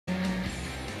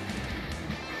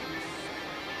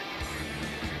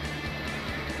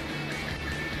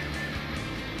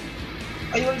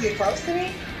Oh, you want to get close to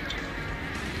me?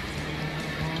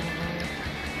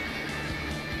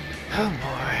 Oh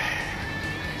boy.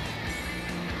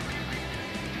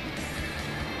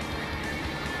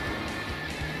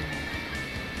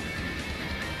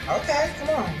 Okay, come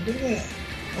on, do it.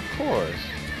 Of course.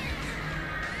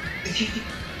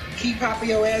 Keep popping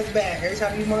your ass back every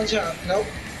time you want to jump. Nope.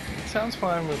 It sounds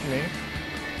fine with me.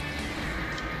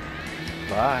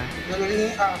 Bye. Do it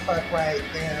again. Oh, fuck, right.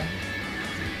 Damn.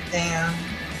 Damn.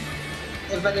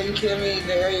 If I didn't kill me,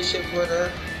 the area shift would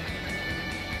have.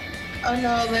 Oh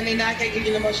no, Lenny, now I can't give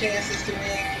you no more chances to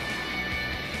win.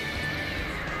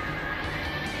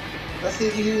 Let's see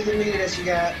if you use the meter that you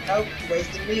got. Nope,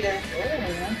 wasted meter.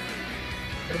 Oh.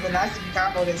 Would have been nice if you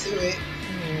comboed into it.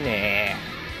 Nah.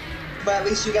 But at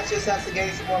least you got yourself to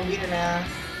gain some more meter now.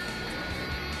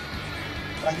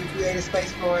 Like you created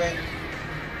space for it.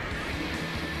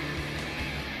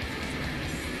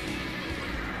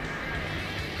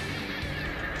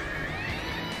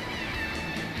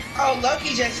 Oh,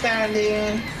 Loki just found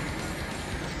in.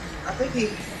 I think he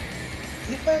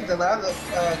played the other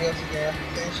Guilty Gear.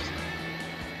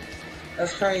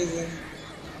 That's crazy.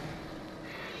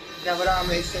 That would all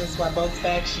make sense why both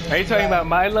factions. Are you talking about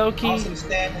my Loki? Awesome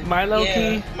standing. My Loki?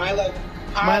 Yeah, my Loki.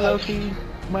 My Loki?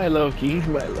 My Loki?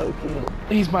 My Loki.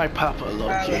 He's my Papa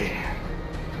Loki.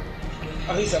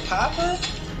 Oh, he's a Papa?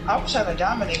 I was trying to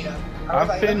dominate him. I'm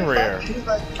Fenrir.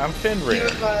 I'm Fenrir. He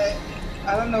was like,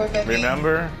 I don't know what that means.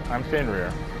 Remember? I'm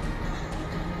Fenrir.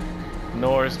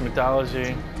 Norse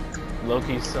mythology.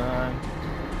 Loki's son.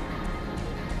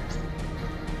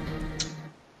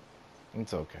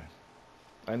 It's okay.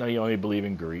 I know you only believe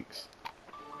in Greeks.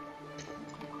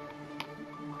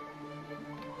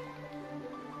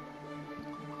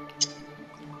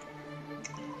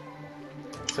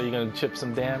 So you're gonna chip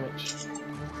some damage?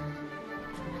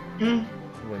 Hmm?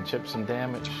 You're gonna chip some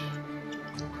damage?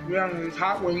 Yeah, these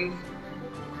hot wings.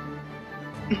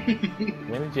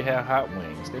 When did you have hot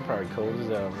wings? They're probably cold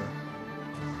as ever.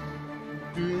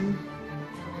 Hmm.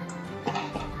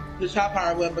 The top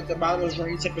part would, but the bottom was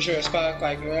room temperature as fuck,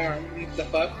 like warm. What the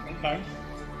fuck? Okay.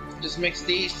 Just mix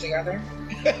these together.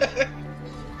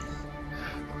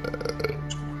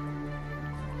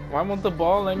 Why won't the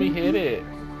ball let me hit it?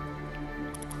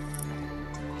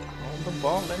 Why won't the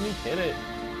ball let me hit it?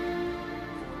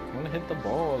 I wanna hit the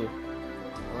ball.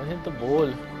 I wanna hit the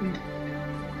ball.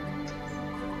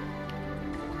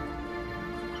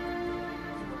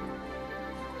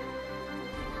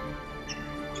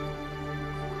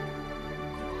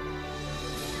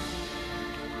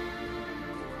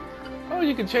 Oh,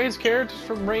 you can change characters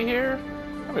from right here?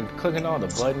 I've been clicking on the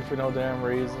button for no damn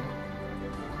reason.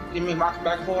 You mean walking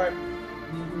back and forth?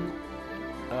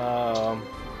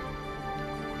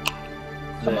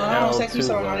 Come on, take you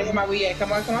so long to hit my Wii.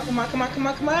 Come on, come on, come on, come on, come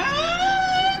on, come on.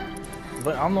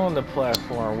 But I'm on the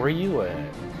platform. Where you at?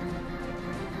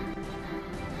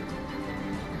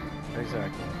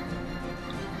 Exactly.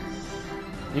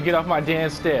 You get off my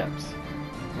dance steps.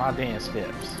 My dance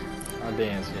steps. My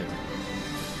dance steps.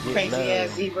 Get Crazy low.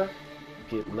 ass zebra.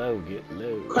 Get low, get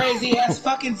low. Crazy ass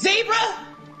fucking zebra.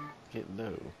 Get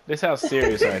low. This is how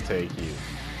serious I take you.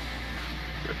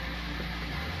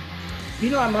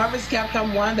 You know, in Marvel's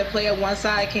Capcom 1, the player one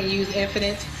side can use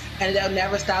infinite and they'll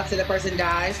never stop till the person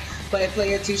dies. But if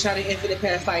player 2 try to infinite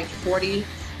past like 40,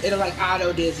 it'll like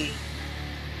auto dizzy.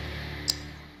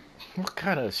 What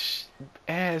kind of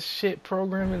ass shit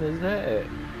programming is that?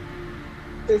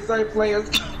 It's like players.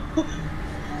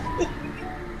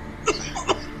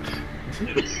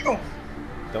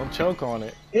 Don't choke on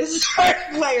it. It's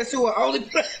certain players who are only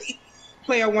play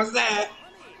player one side.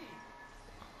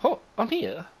 Oh, I'm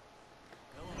here.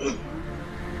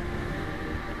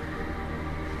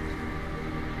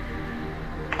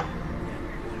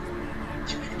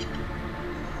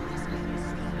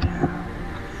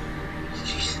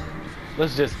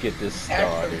 Let's just get this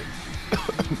started.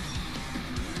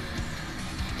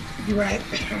 You're right.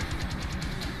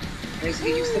 Let's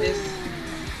get used to this.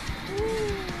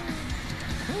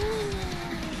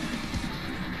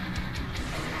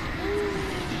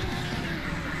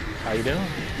 How you doing?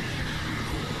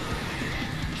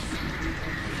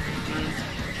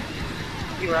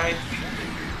 You're right.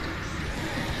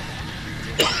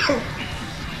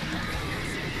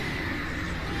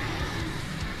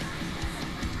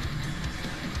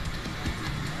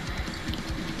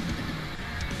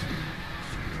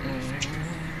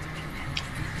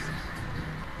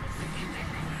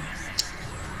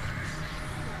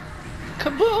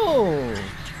 Kaboom!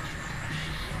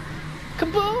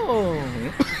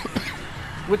 Kaboom!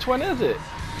 Which one is it?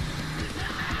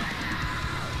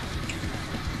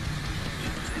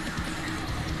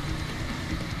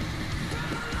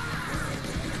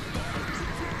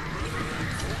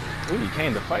 Ooh, you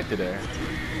came to fight today.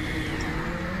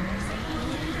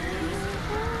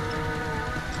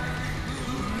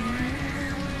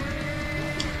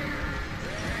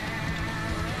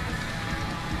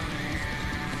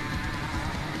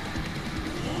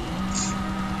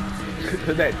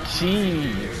 That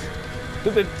cheese.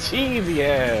 The cheesy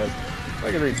ass.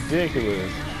 Fucking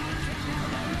ridiculous.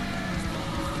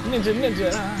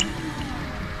 Ninja.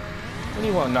 What do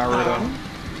you want, Naruto?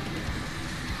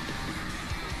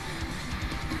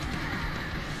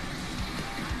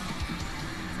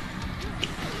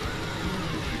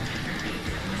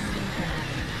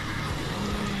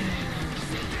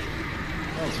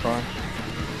 That was fun.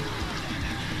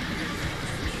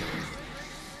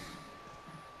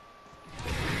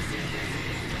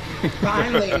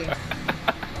 Finally.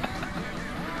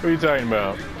 What are you talking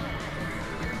about?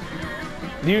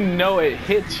 You know it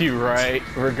hits you, right?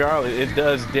 Regardless, it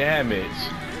does damage.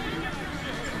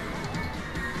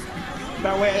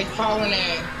 By where it's falling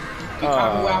at.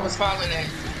 Probably where I was falling at.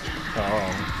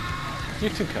 Oh,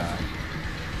 you're too kind.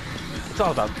 It's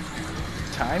all about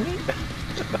timing.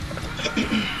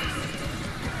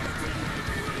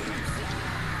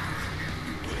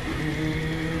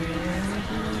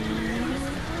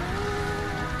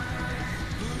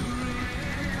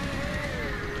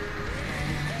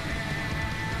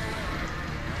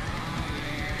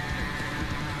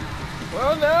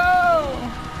 Oh no!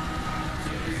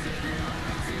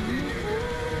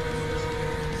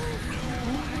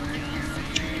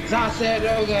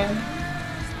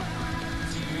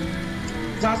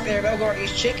 Saratoga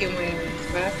eats chicken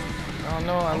wings, man. Oh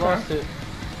no, I lost it.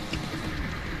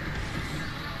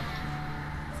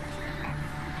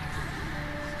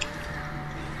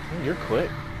 You're quick.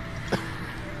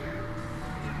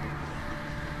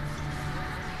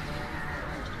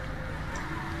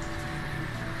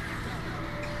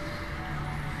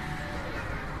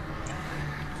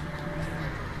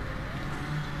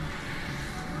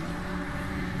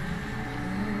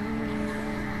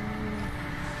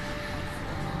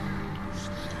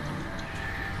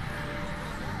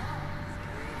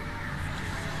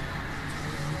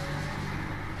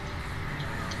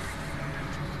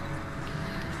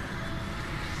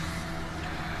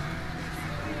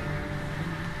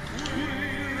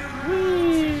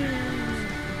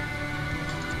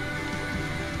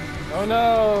 Oh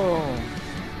no!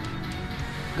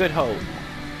 Good hope.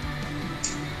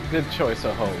 Good choice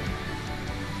of hope.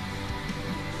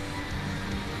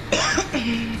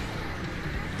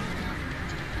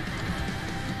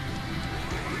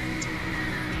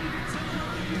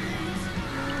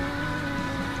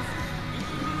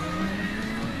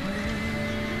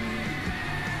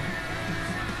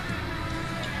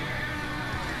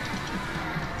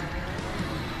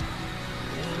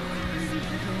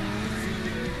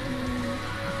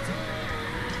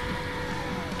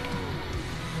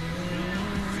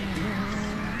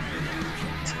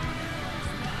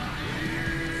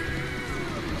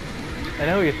 I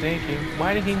know what you're thinking.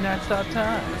 Why did he not stop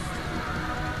time?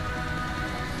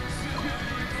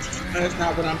 That's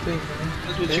not what I'm thinking.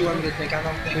 That's what you want me to think. I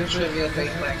don't think trivia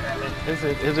things like that. Is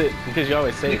it? Because you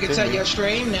always say you can tell your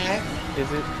stream that.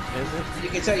 Is it? You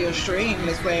can tell your stream and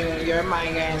explain your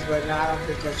mind games, but no, I don't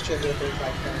think there's trivia things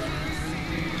like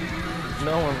that.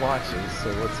 No one watches,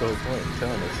 so what's the point in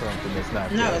telling us something that's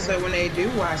not No, there? so when they do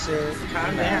watch it,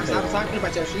 calm down. Stop talking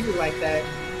about your stream like that.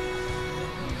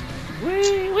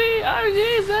 We are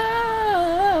Jesus!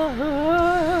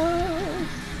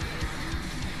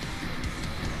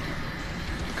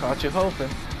 Caught you hoping.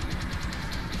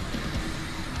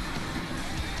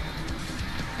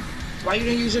 Why you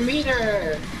didn't use your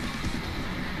meter?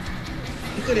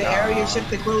 You could have area shift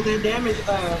to close their damage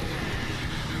up.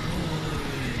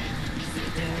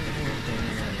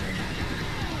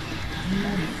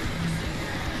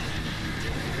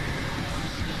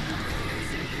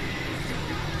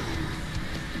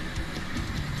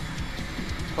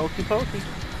 Pokey pokey.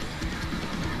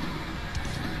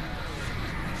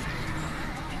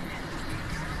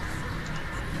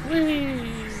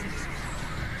 Whee!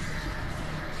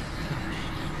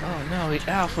 Oh no, he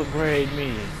alpha grade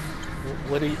me.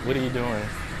 What are you doing?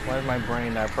 Why is my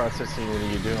brain not processing what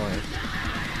are you doing?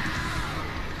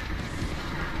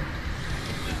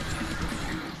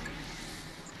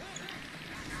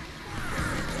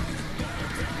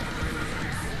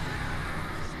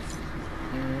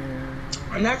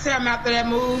 Next time after that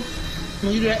move,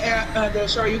 when you do the air, the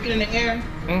short, you get in the air,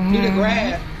 do the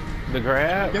grab. The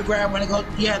grab? The grab when it goes,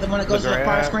 yeah, the one that goes to the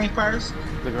far screen first.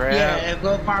 The grab? Yeah, and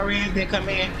go far in, then come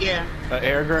in, yeah. The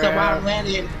air grab? So while I'm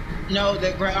landing, no,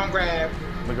 the ground grab.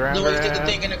 The ground grab? The way you stick the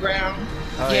thing in the ground.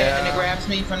 Oh, yeah, and it grabs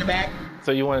me from the back.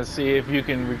 So you want to see if you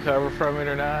can recover from it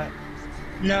or not?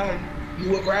 No, you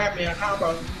will grab me a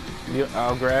combo.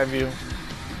 I'll grab you.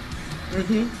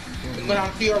 But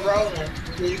I'm still rolling.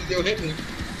 So you can still hit me.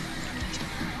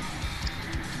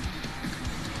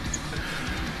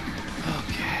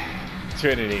 Okay.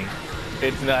 Trinity,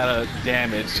 it's not a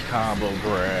damaged combo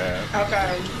grab.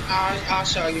 Okay, I'll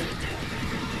show you.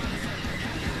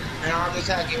 And I'll just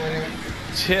attack you in it.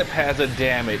 Chip has a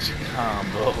damaged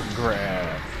combo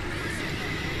grab.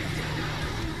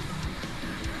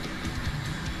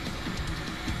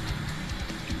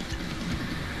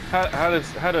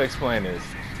 How to explain this?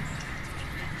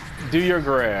 Do your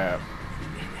grab.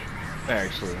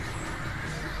 Actually.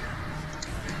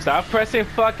 Stop pressing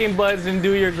fucking buttons and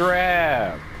do your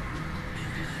grab.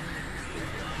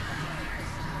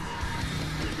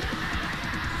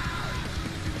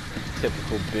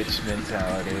 Typical bitch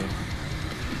mentality.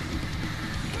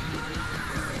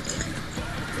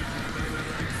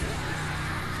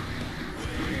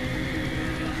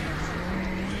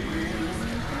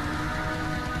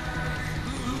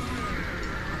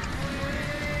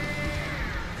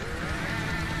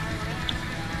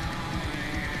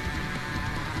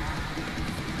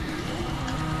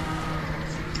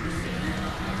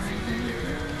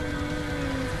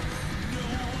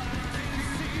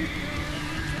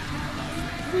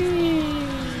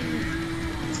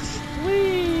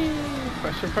 Whee!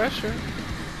 Pressure, pressure.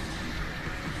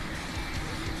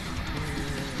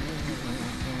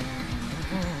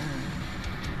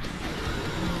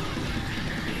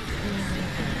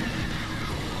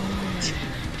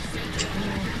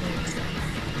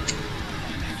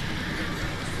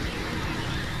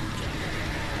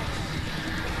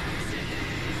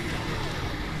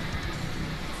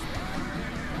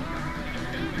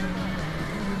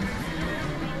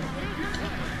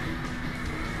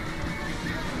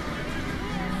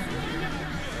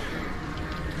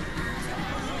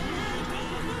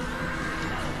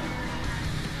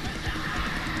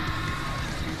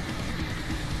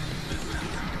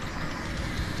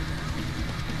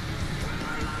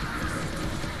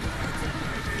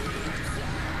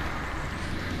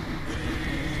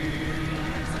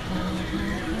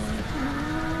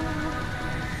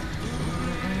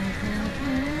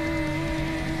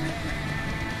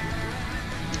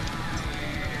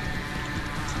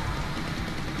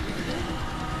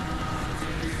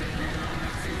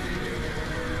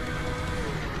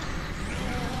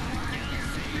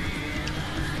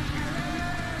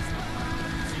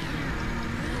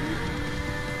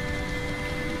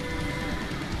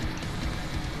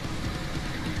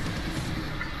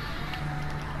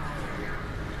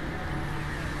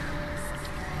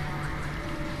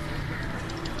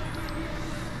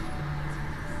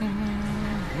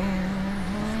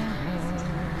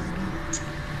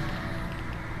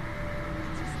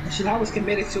 Shit, I was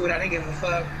committed to it. I didn't give a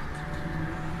fuck.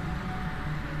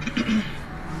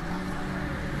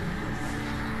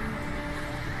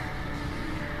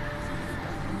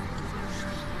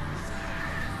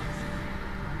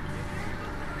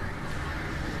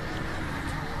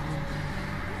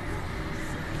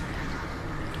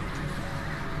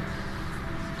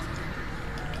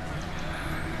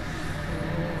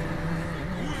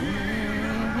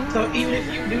 So even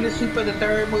if you do the sweep for the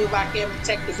third move, I can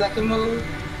protect the second move.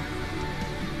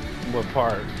 What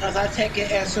part? Cause I take it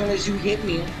as soon as you hit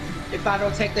me. If I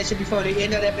don't take that shit before the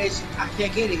end of that bitch, I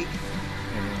can't get it.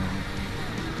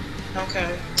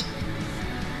 Okay.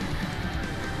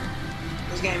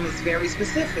 This game is very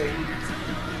specific.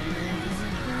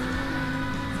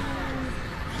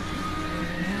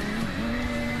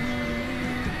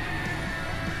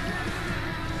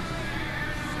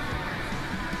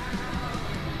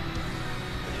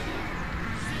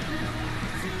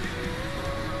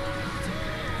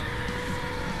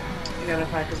 I gotta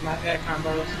practice my air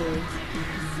combos too.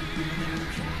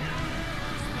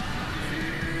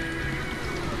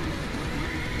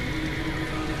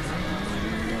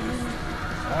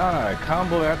 Ah,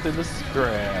 combo after the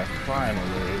grab,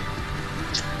 finally.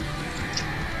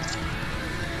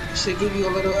 Should give you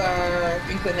a little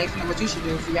inclination of what you should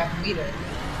do if you have to beat it.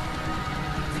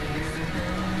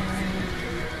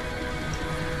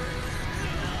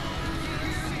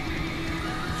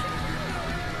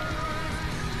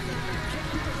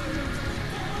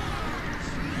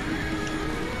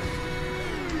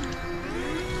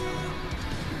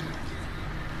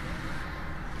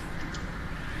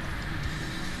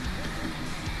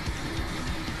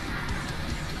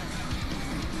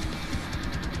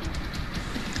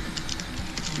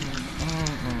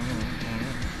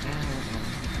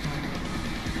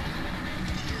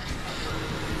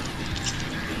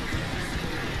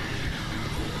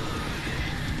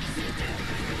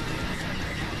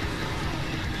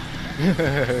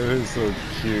 It was so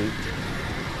cute.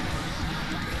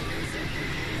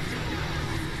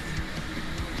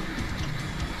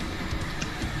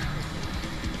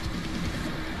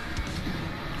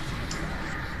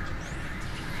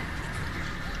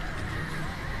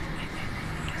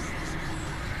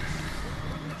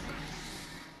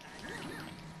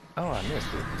 Oh, I missed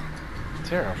it.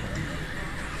 Terrible.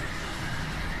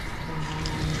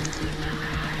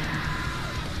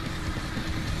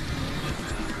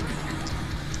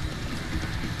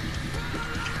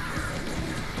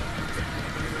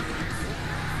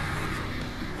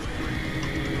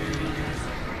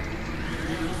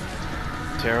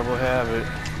 Terrible habit.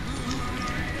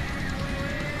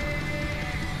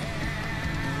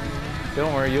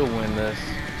 Don't worry, you'll win this.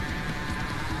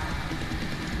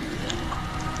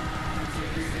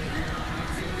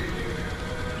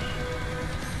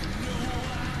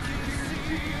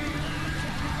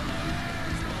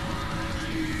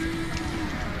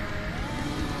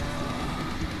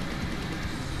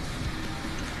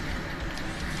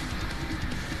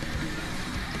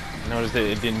 Notice that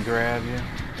it didn't grab you.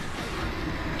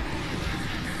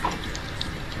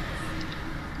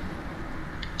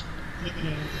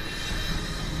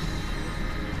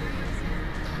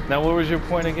 Now, what was your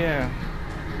point again?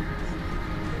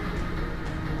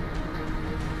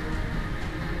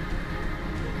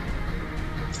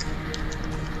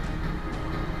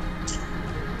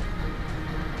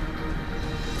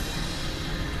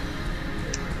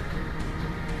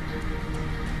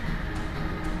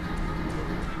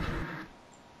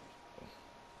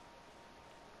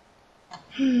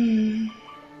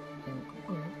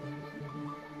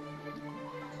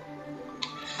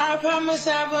 I promise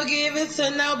I will give it to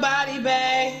nobody,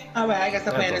 babe. All right, I guess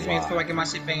I'm playing this music before I get my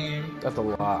shit banned. That's a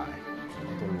lie.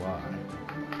 That's a lie.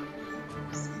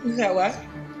 You said what?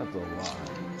 That's a lie.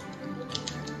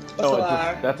 What's a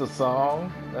lie? That's a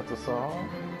song? That's a song?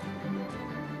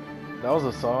 That was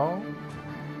a song?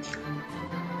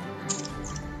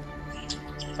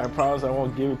 I promise I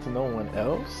won't give it to no one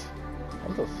else?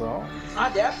 That's a song?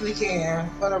 I definitely can.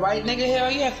 For the right nigga,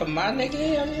 hell yeah. For my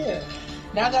nigga, hell yeah.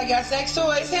 Now that I got sex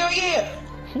toys, hell yeah.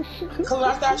 Cause when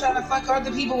I start trying to fuck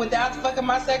other people without fucking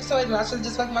my sex toys, and I should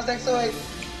just fuck my sex toys,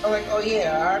 I'm like, oh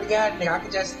yeah, I already got it, nigga. I can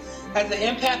just, as an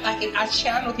empath, I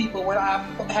channel people when I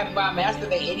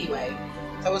masturbate anyway.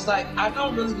 So it's like, I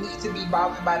don't really need to be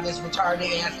bothered by this retarded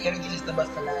ass energy just to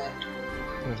bust a nut.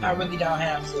 I really don't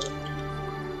have to.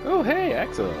 Oh, hey,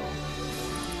 Axel.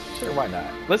 Sure, why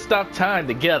not? Let's stop time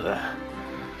together.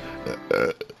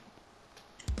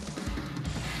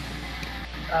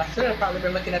 I should have probably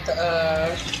been looking at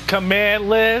the command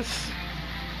list.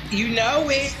 You know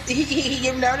it.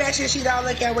 You know that shit. She don't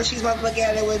look at what she's supposed to look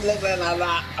at. It would look like a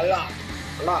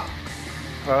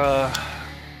lot.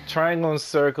 Triangle and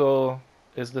circle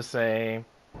is the same.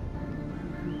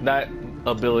 Not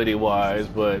ability wise,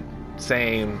 but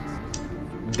same.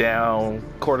 Down,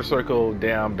 quarter circle,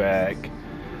 down, back.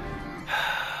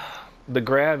 The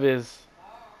grab is.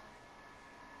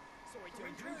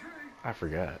 I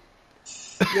forgot.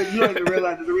 You don't even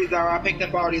realize the reason why I picked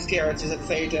up all these characters at the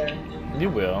same time. You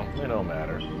will. It don't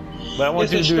matter. But I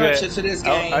want you to do that. To this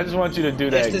game. I just want you to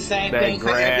do that. It's the same that thing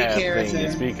for every character. Thing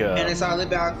you speak of. And it's all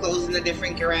about closing the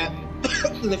different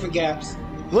different gaps.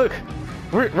 Look,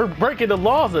 we're breaking the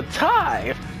laws of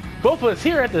time. Both of us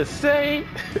here at the same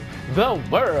the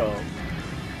world.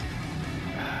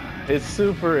 His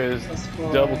super is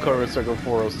double quarter circle,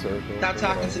 4 circle. Stop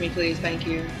talking to me, please. Thank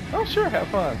you. Oh, sure. Have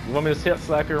fun. You want me to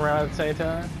slap you around at the same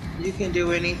time? You can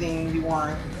do anything you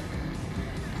want.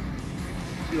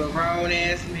 You a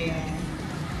grown-ass man.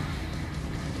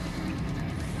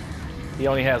 He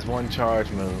only has one charge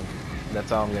move.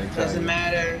 That's all I'm going to tell you. Doesn't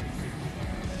matter.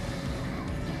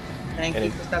 Thank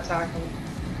you for stop talking.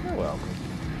 You're welcome.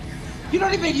 You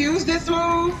don't even use this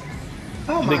move?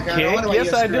 Oh my god. Kick?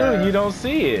 Yes, I do. You don't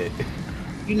see it.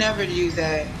 You never use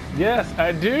that. Yes,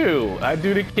 I do. I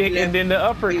do the kick and then the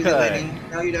uppercut.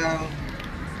 No, you don't.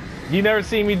 You never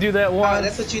see me do that once? Oh,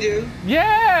 that's what you do?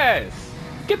 Yes!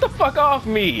 Get the fuck off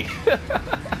me!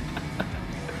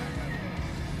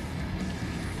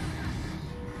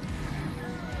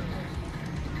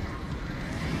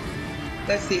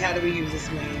 Let's see, how do we use this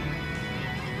man?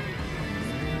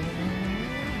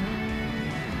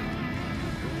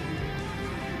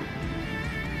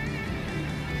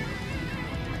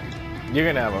 You're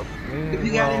gonna have a. If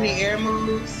you got any air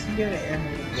moves, you got an air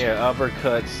move. Yeah,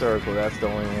 uppercut circle. That's the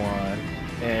only one.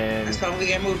 And that's the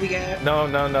only air move we got. No.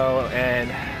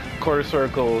 And quarter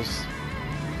circles.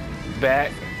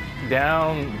 Back,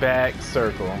 down, back,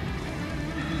 circle.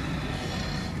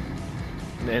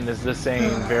 And it's the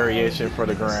same variation for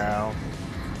the ground.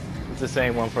 the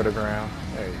same one for the ground.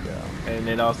 There you go. And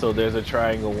then also there's a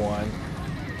triangle one.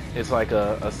 It's like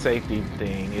a safety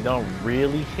thing. It don't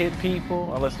really hit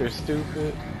people unless they're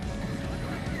stupid.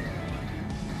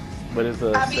 But it's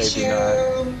a I beat safety you. knot.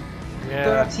 Girl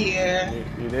Yeah, tier.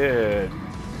 you did.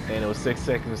 And it was 6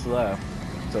 seconds left.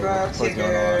 So Girl what's going on?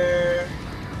 tier.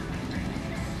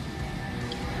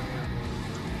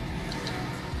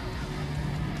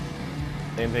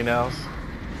 Anything else?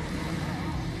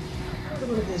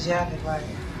 Look at this jacket, like,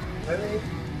 really?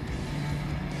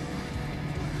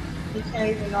 He can't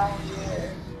even know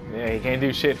yet. Yeah, he can't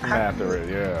do shit from after it.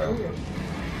 Yeah. Ooh.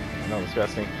 No,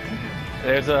 disgusting.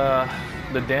 There's the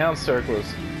down circle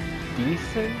is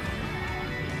decent,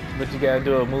 but you gotta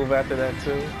do a move after that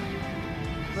too.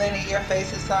 Lenny, your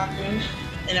face is talking,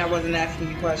 and I wasn't asking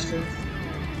you questions.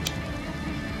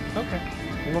 Okay.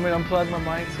 You want me to unplug my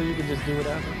mic so you can just do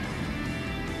whatever?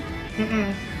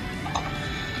 Mm-mm.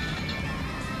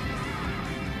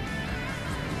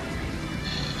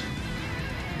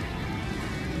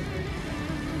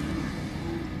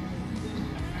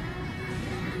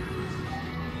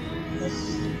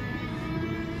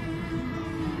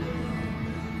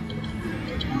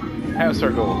 Half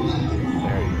circle.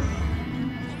 There you go.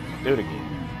 Do it again.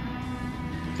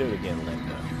 Do it again,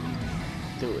 Linda.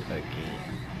 Do it again.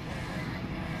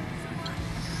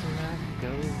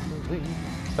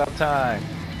 Stop time.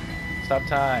 Stop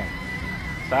time.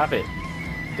 Stop it.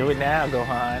 Do it now,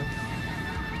 Gohan.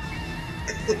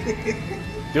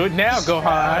 Do it now,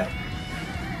 Gohan.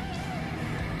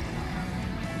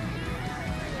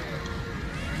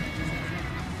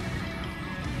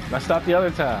 Now stop the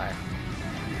other time.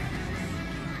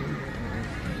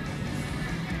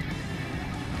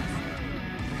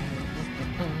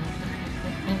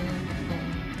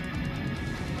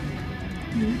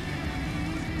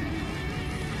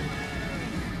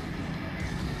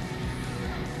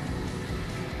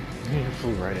 You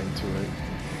flew right into it.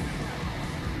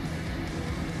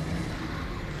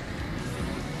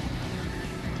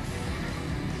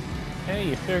 Hey,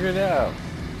 you figured it out.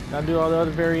 Now do all the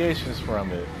other variations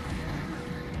from it.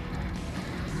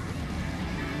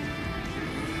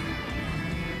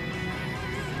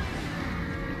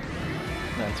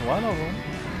 That's one of them.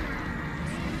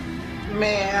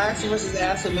 Man, Axel vs.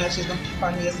 Axel match is gonna be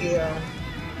funny as hell.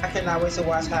 I cannot wait to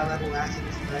watch high level Axel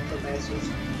vs. Axel matches.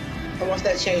 But once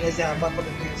that chain is down, buckle the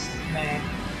boots, man.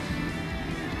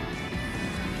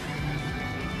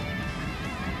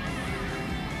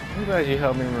 I'm glad you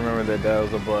helped me remember that that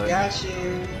was a button. Got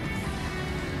you.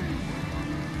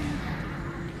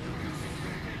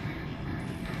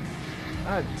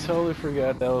 I totally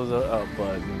forgot that was a up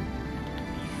button.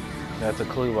 That's a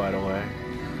clue, by the way.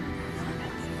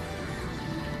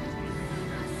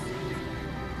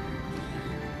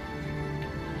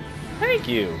 Thank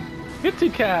you. You're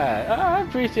too kind. Oh, I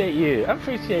appreciate you. I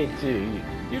appreciate you.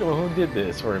 You're the one who did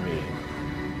this for me.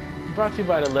 Brought to you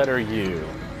by the letter U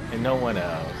and no one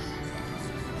else.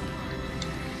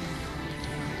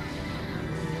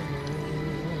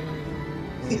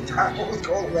 He thought I was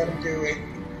gonna let him do it.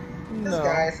 This No,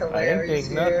 guy is hilarious. I didn't think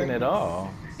here. nothing at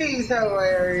all. He's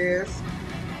hilarious.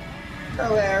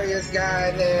 Hilarious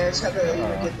guy there. Try to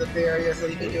even get the barrier so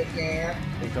you can do it again.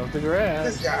 Here comes the grass.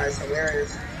 This guy is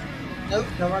hilarious. Nope,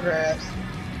 no more grabs.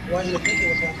 Wanted you to think it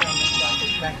was gonna come so I could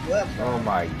smack you up. Oh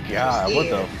my god, what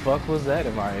the fuck was that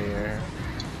in my ear?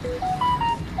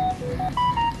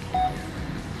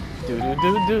 Do do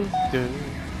do do do.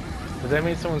 Does that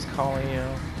mean someone's calling you?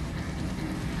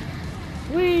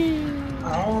 Whee!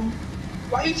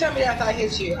 Why you tell me that after I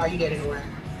hit you? Are you dead anyway?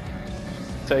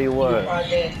 Tell you You what. are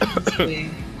dead.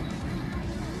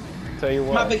 Tell you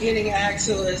what. My beginning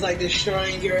axle is like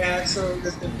destroying your axle.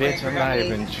 Bitch, I'm not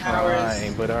even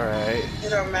trying, but alright. It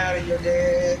don't matter, you're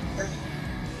dead.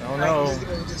 Oh no.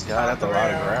 God, that's a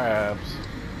lot of grabs.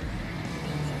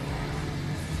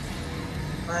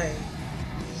 Like,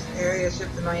 area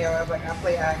shifting on your ass like I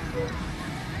play axle.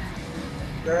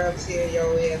 Grabs here,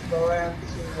 your ass, boy.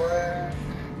 Boy.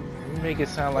 You make it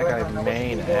sound like I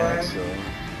main axle.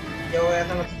 Your ass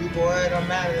don't know what to do, boy. It don't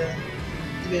matter.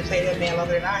 You been playing that man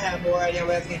longer than I have, boy.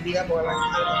 Your ass can't beat up, boy. Like,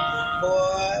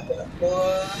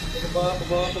 boy.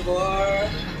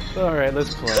 Alright,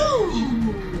 let's play. Cool.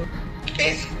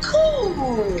 It's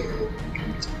cool.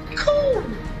 Cool.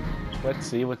 Let's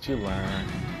see what you learn.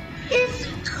 It's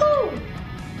cool.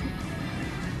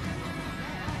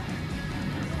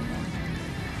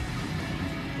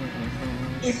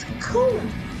 It's cool.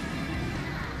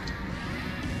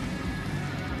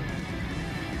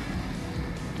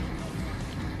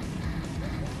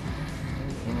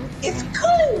 It's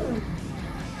cool.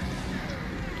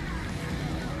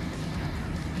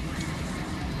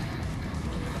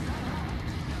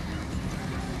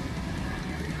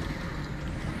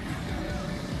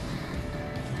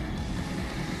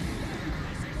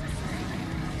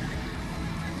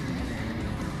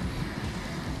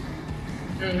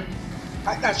 Mm.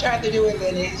 I tried to do it,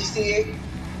 Lenny. Did you see it?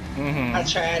 I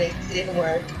tried it. It didn't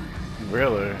work.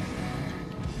 Really?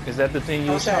 Is that the thing you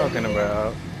I'm was trying to talking get it.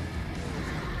 about?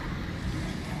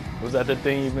 Was that the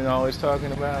thing you've been always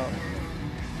talking about?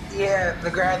 Yeah, the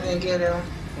girl didn't get him.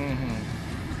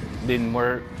 Didn't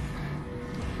work?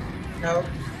 Nope.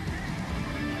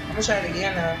 I'm gonna try it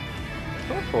again now.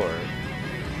 Go for it.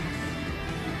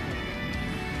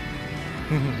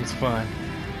 It's fun.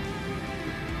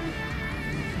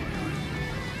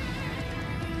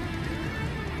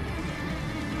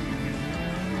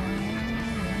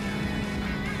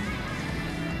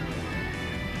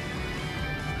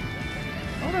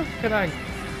 Can I?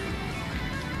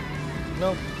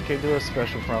 Nope, can't do a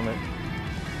special from it.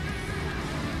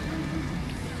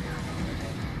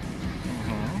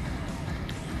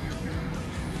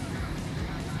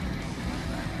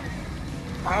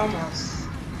 Almost.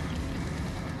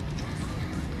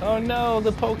 Oh no,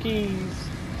 the pokies.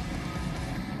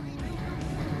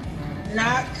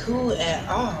 Not cool at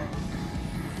all.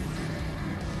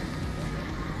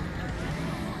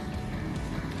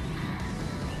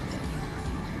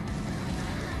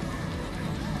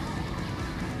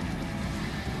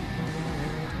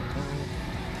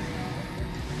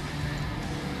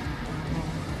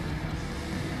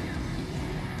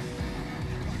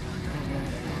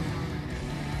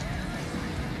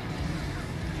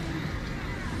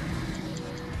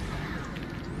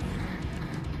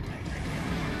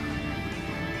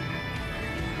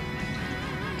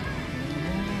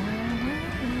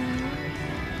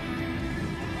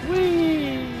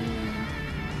 Whee!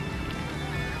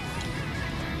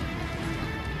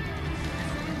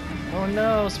 Oh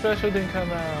no, special didn't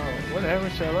come out. Whatever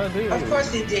shall I do? Of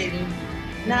course it didn't.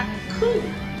 Not cool.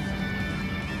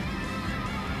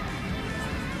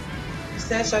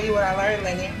 Instead, show you what I learned,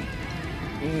 Lenny.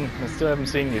 I still haven't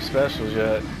seen your specials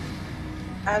yet.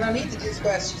 I don't need to do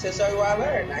specials to show you what I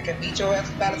learned. I can beat your ass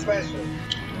without a special.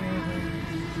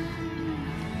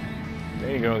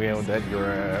 There you go again with that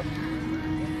grab.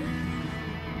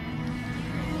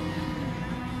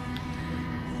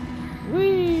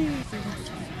 Whee!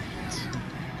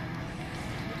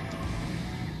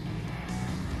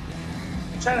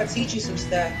 I'm trying to teach you some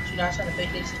stuff. You're not trying to pay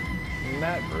attention.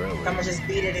 Not really. I'm gonna just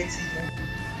beat it into you.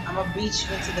 I'm gonna beat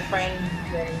you into the frame,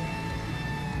 Lenny.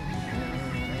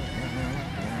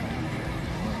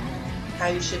 How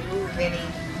you should move, Lenny.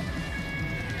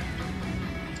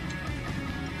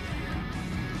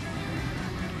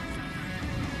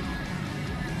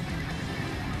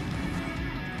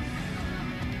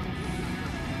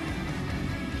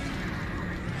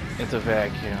 It's a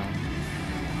vacuum.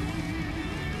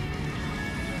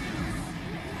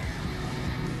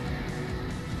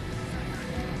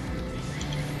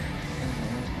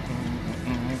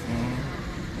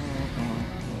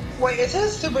 Wait, is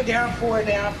this super down forward?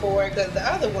 Because the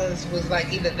other ones was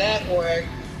like either that or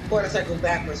quarter circle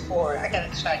backwards forward. I gotta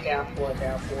try down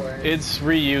forward. It's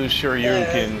reuse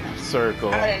Shoryuken circle.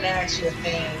 I didn't ask you a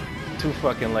thing. Too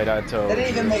fucking late, I told you. That didn't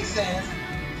even make sense.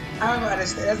 I don't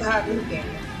understand. That's how I do it.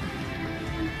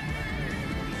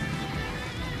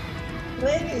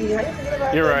 Lenny, how you forget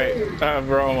about You're that? right.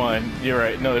 Wrong one. You're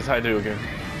right. No, it's Hadouken.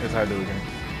 It's Hadouken.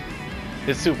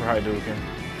 It's super Hadouken.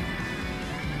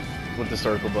 With the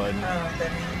circle button. Oh,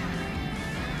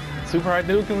 Lenny. Super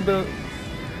Hadouken with the...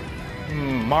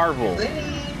 Marvel.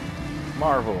 Lenny.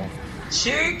 Marvel.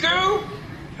 Chico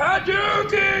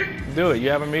Hadouken! Do it. You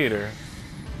have a meter.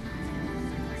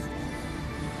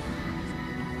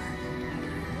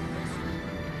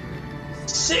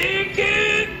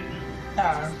 Chicken!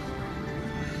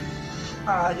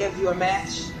 I'll give you a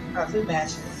match. 2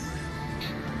 matches.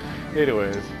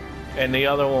 Anyways. And the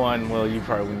other one, well, you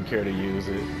probably wouldn't care to use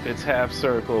it. It's half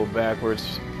circle,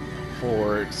 backwards,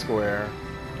 forward, square.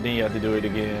 Then you have to do it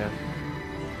again.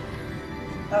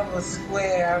 I was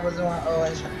square. I was on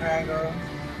a triangle.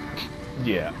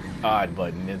 Yeah, odd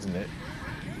button, isn't it?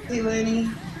 See,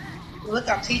 Lenny? Look,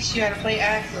 I'm teaching you how to play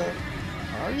Axel.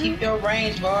 Are you? Keep your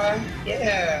range, boy.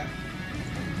 Yeah.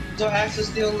 Your Axel's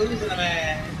still losing,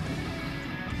 man.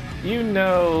 You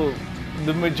know,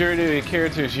 the majority of the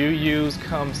characters you use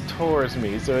comes towards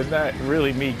me, so it's not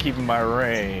really me keeping my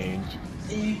range.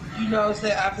 You know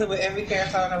that I play with every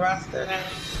character on the roster now.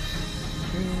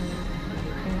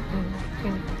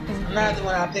 I'm not the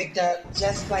one I picked up,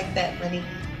 just like that, Lenny.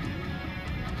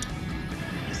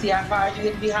 You see how far you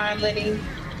get behind, Lenny?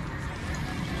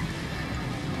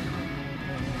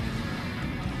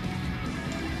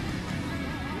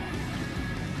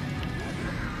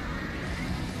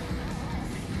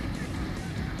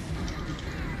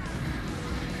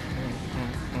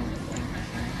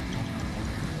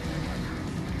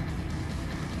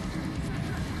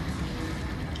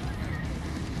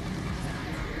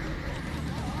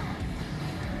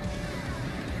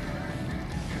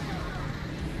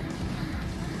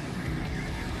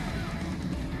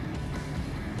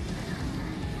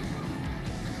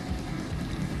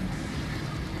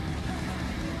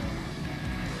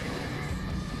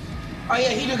 Oh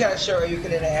yeah, he do got a show you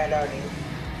could have had on him.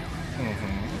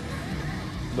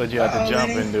 But you have to jump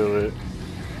Lenny. into it.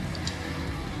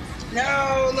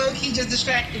 No, look, he just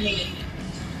distracted me.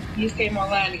 He just came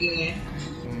online again.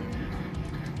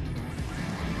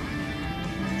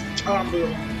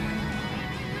 Boo.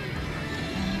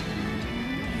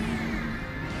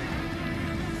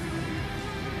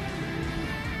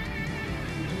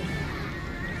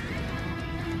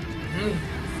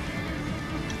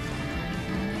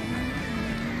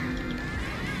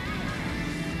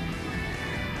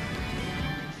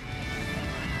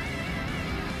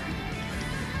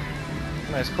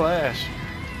 Nice clash.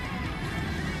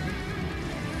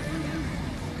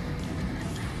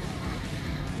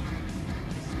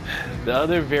 The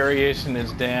other variation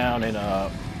is down and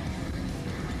up.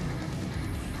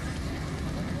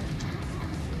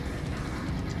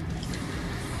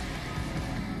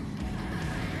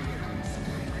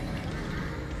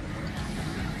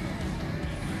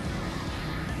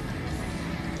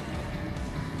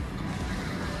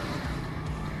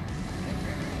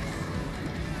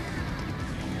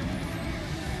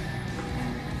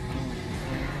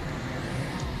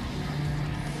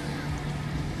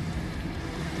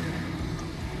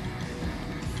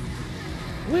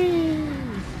 Whee!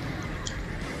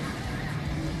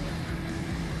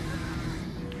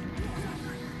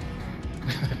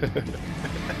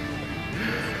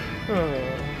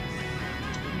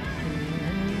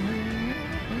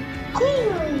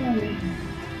 Cool.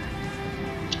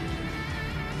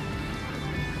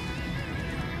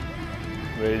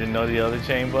 Ready to know the other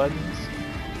chain buttons?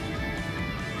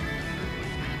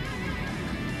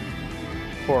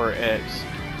 For X.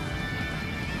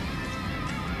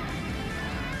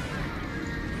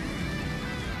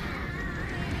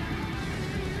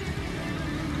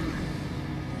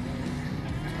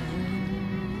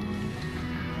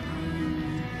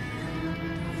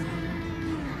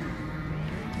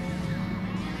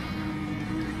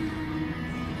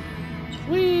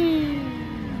 Whee!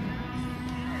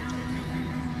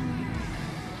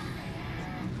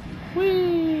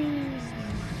 Whee!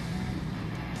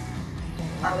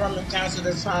 I run the council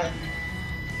this time.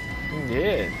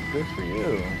 Yeah, good for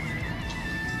you.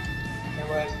 It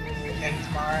was and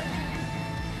tomorrow.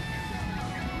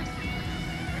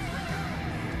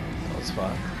 That was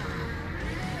fun.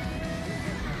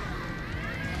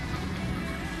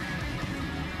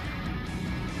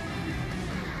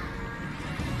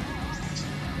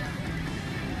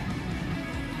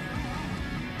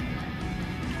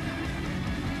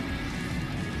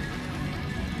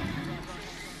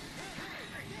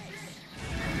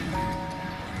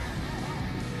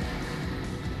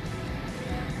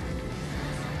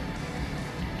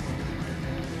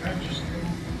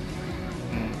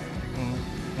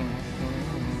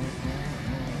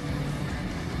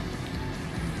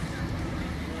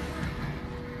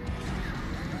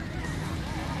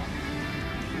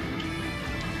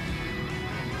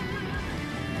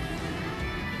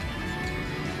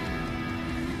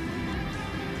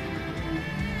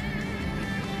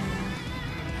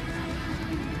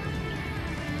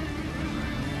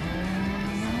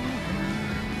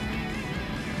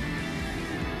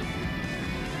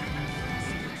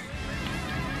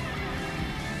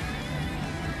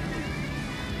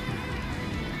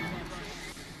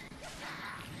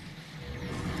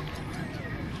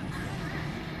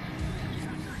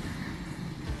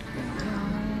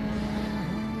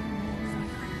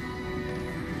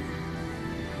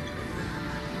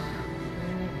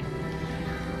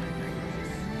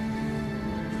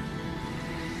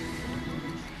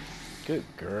 Good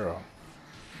girl.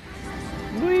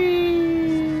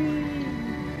 Whee!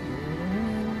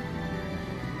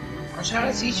 I'm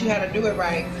trying to teach you how to do it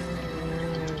right.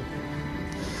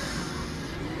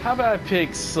 How about I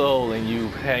pick Soul and you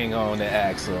hang on to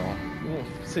Axel?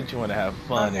 Since you want to have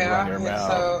fun and run your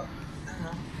mouth.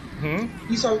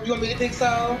 So, you want me to pick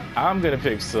Soul? I'm gonna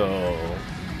pick Soul,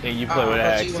 and you play with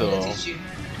Axel.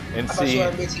 And I see. thought you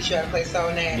wanted me to teach you how to play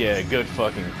Soul next. Yeah, good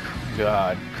fucking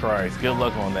God Christ. Good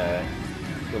luck on that.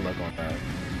 Good luck on that.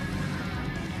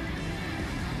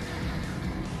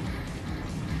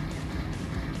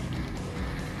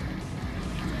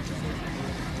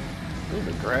 Ooh,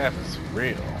 the graph is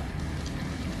real.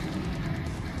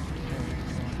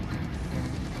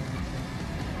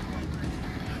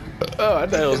 Oh, I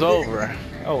thought it was over.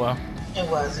 Oh well. It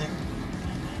wasn't.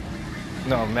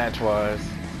 No, match-wise.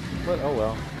 But oh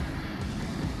well.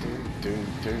 Do.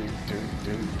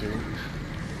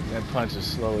 That punch is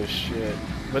slow as shit.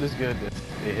 But it's good that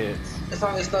it hits. It's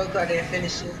only slow because I didn't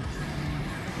finish it.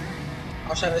 I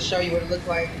was trying to show you what it looked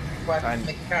like before I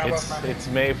make a combo. It's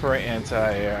made for an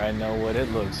anti-air. I know what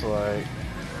it looks like.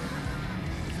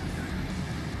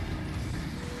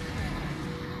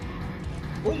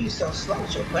 Boy, you so slow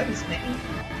with your buttons, man.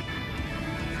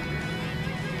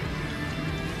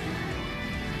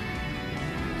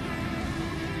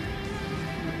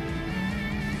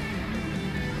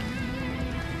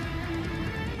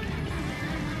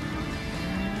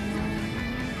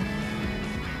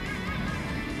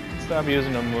 Stop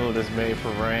using a move that's made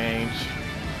for range.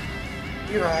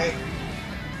 You're right.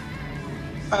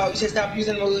 Oh, you should stop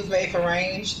using moves made for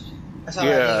range. That's all I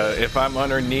Yeah, need. if I'm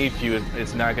underneath you,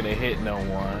 it's not gonna hit no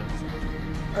one.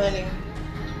 Honey,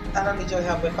 I don't need your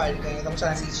help in fighting games. I'm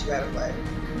trying to teach you how to play.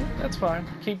 That's fine.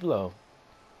 Keep low.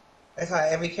 That's why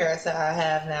every character I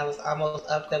have now is almost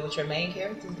up there with your main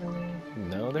characters.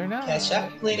 No, they're not. Catch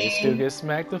up, They still Lenny. get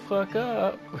smacked the fuck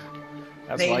up.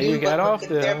 That's They why you do, got but look off at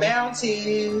their them.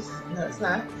 bounties. No, it's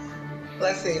not.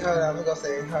 Let's see. Hold on. Let's go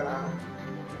see. Hold on.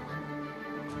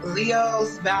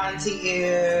 Leo's bounty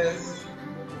is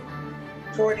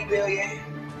 40 billion.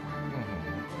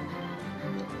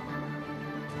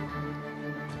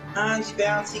 An's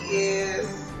bounty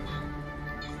is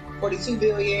 42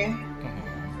 billion.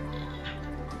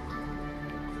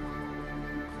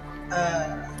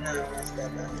 No, that's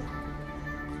that bounty.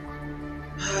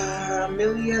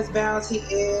 Amelia's bounty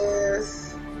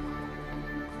is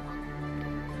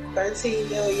 13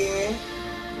 million.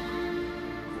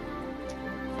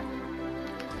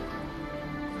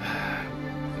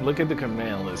 Look at the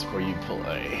command list for you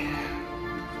play.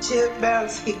 Chip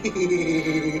bounty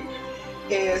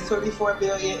is 24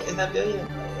 billion. Is that billion?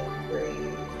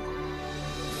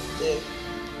 6,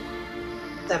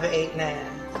 7, 8, 9.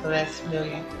 So that's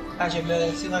million. 100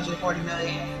 million, 240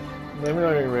 million. Let me know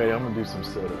when you're ready. I'm gonna do some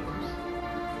sit-ups.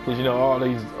 Cause you know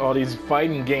all these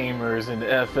fighting gamers in the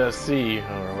FSC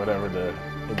or whatever the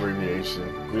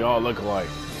abbreviation, we all look alike.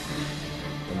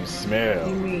 And we smell.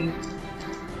 You mean?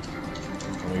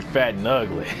 And we fat and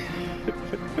ugly.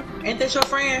 Ain't that your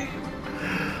friend?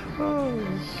 Oh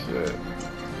shit.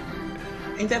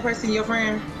 Ain't that person your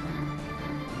friend?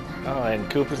 Oh, and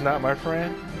Koopa's not my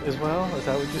friend as well? Is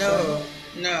that what you're saying?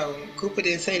 No. Cooper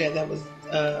didn't say that. That was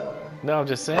No, I'm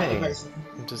just saying. person.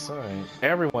 I'm just saying.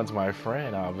 Everyone's my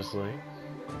friend, obviously.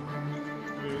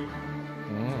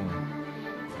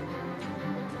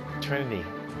 Trinity,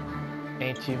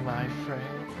 ain't you my friend?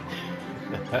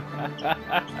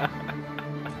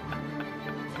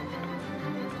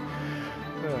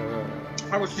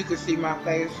 I wish you could see my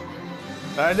face.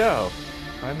 I know.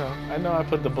 I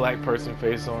put the black person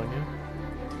face on you.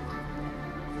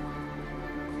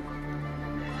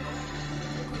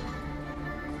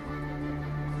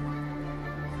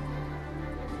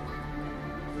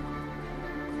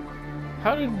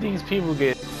 How did these people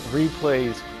get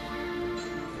replays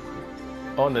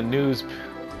on the news,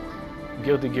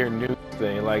 Guilty Gear news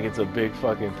thing, like it's a big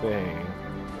fucking thing?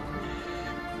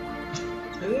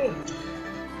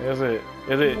 Is it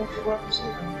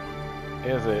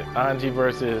Angie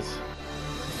versus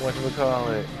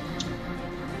whatchamacallit?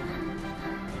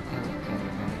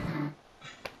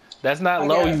 That's not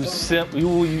low, you simp.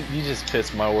 You just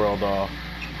pissed my world off.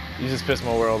 You just pissed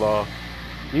my world off.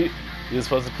 You're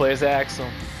supposed to play as Axel.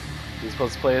 You're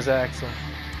supposed to play as Axel.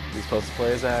 You're supposed to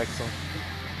play as Axel.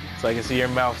 So I can see your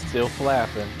mouth still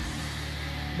flapping.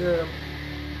 Yeah.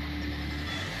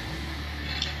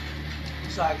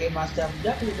 So I gave myself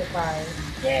definitely the prize.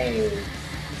 Yay!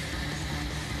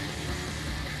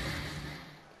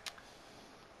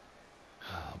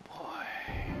 Oh boy.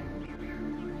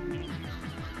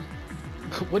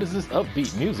 What is this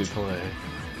upbeat music play?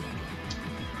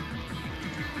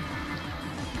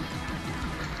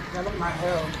 Now look at my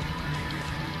hell.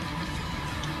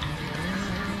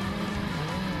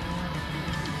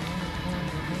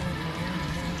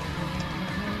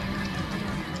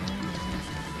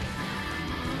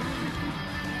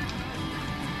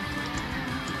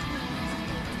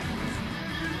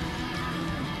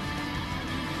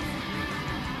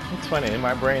 It's funny, and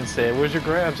my brain said, where's your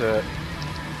grabs at?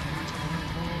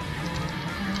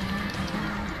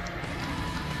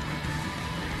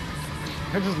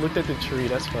 I just looked at the tree,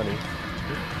 that's funny.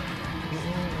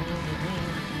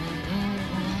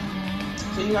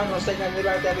 So you're not gonna say nothing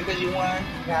about that because you won?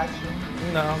 Gotcha.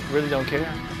 No, really don't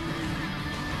care.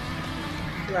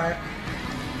 Right.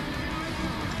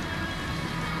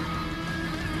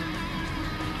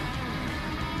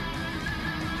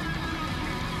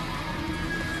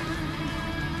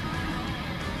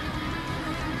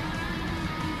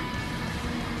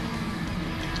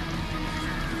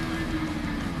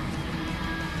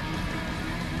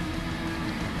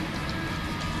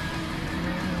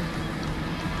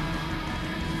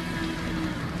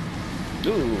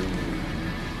 Ooh.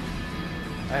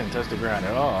 I didn't touch the ground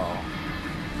at all.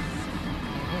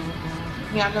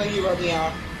 Yeah, I know you wrote me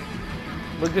off.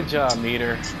 But good job,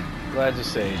 Meter. Glad you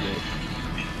saved it.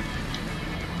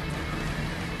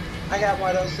 I got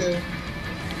one of those too.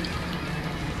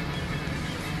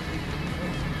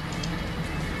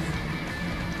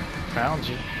 Found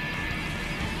you.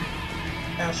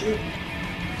 Found you.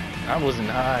 I wasn't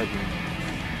hiding.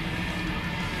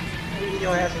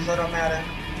 Your ass so it don't matter.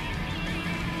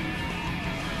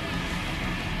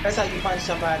 That's how you punch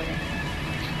somebody.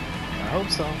 I hope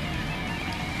so.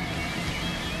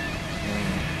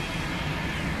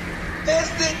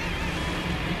 Fist it.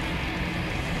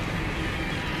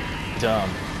 Dumb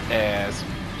ass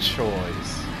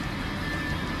choice.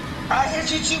 I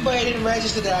hit you too, but it didn't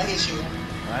register that I hit you.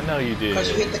 I know you did. Because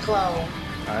you hit the clone.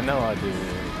 I know I did.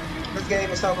 This game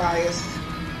is so biased.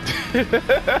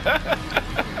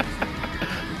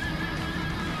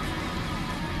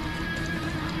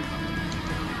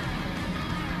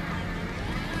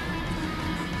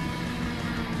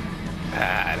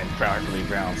 I didn't properly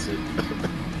bounce it.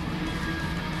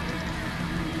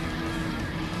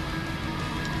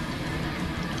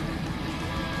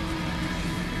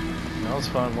 That was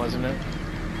fun, wasn't it?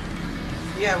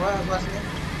 Yeah, well, wasn't it?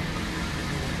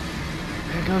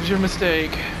 There goes your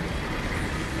mistake.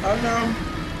 Oh no.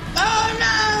 Oh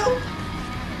no!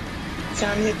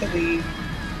 Time to hit the lead.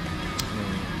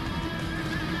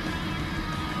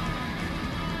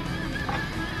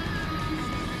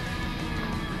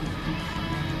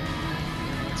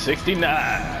 69.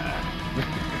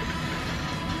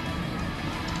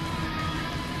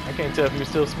 I can't tell if you're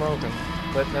still smoking,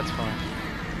 but that's fine.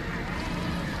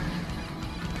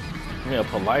 I mean, a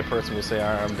polite person would say,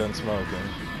 "Alright, I'm done smoking."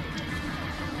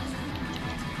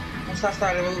 Once I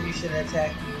started moving, you should have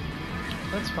attacked me.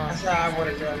 That's fine. That's how I would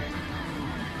have done it.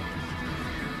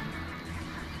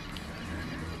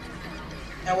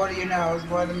 And what do you know? It's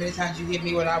one of the many times you hit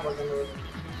me when I wasn't moving.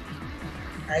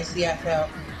 I see I felt.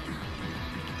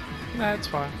 Nah, it's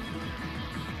fine.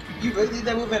 You really think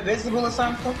that move invincible or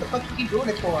something? What the fuck you keep doing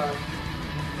it for? You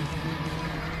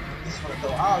just want to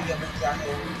throw all your moves out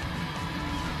here.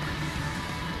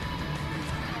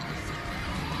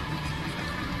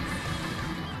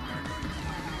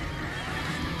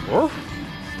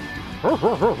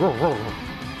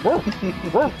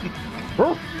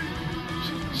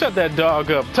 Shut that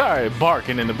dog up. Tired of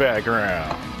barking in the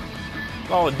background.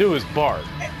 All it do is bark.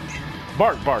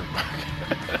 Bark, bark, bark.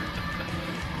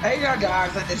 Ain't no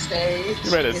dogs on this stage.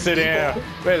 You better It's sit people. down. You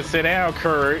better sit down,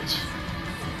 Courage.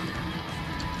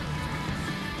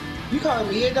 You calling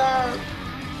me a dog?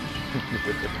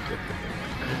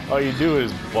 All you do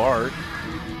is bark.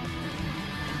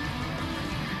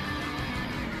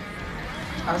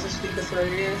 I was just think that's what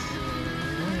it is.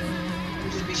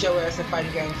 You just be your ass and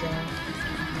fighting games, man.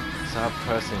 Stop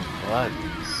pressing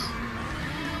buttons.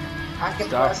 I can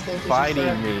Stop press things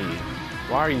fighting me.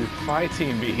 Why are you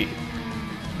fighting me?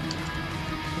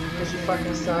 because you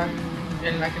fucking suck.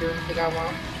 And I can do anything I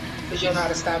want. Because you don't know how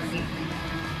to stop me.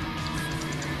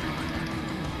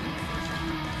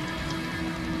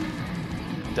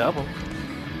 Double.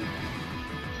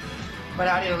 But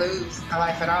I didn't lose my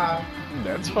life at all.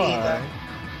 That's You fine. either.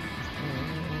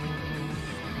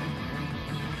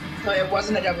 So it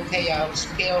wasn't a double KO. It was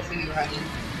KO for you, honey.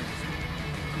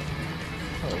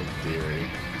 Oh, dearie.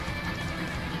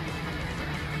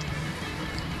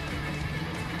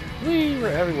 We're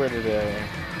everywhere today.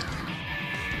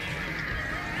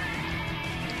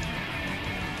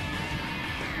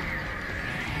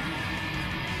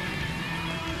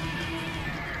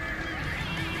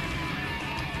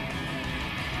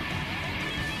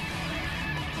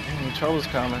 Trouble's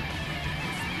coming.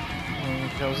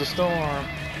 There was a storm.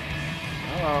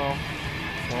 Uh-oh.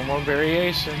 One more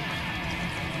variation.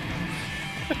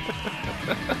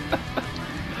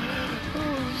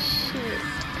 Oh,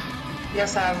 shit.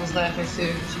 Yes, I was laughing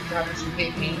too. She thought that you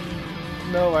hit me.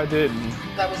 No, I didn't.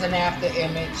 That was an after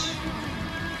image.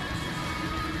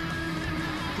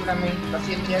 You know what I mean? I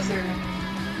see him yesterday.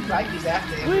 You like these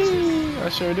after images. Whee! I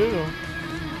sure do.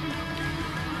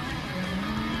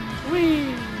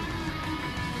 Whee!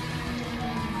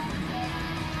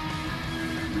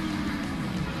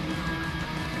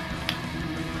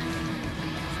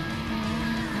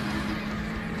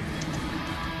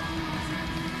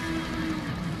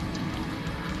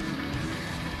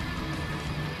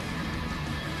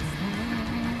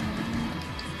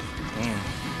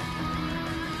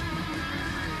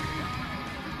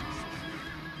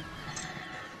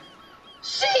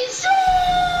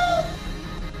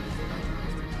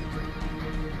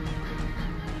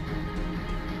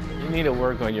 You need to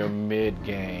work on your mid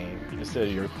game instead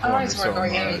of your I corner always so work on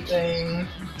much. anything.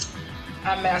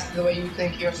 I master the way you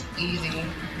think you're easy.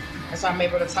 That's why I'm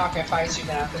able to talk and fight you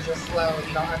now, because you're slow and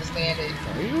you don't understand it.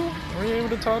 Are you able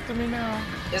to talk to me now?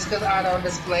 Just because I don't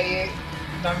display it,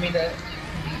 don't mean to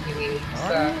be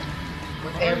stuck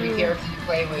with every character you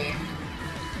play with.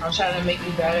 I'm trying to make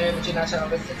you better, but you're not trying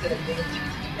to listen to the things you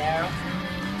speak now.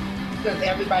 Because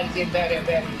everybody's getting better and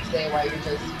better each day while you're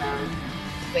just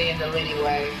staying the Lenny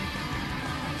way.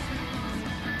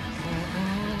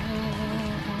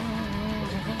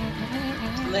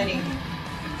 Lenny.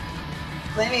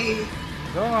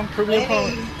 No, I'm proving your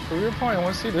point. Prove your point. I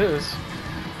want to see this.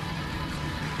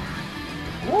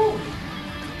 Woo!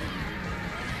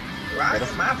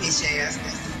 Rocking my bitch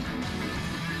assness.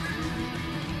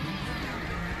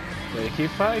 They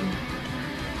keep fighting.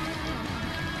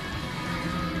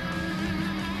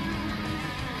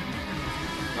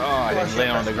 Oh, I didn't lay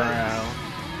on the ground.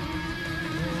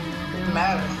 Didn't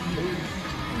matter.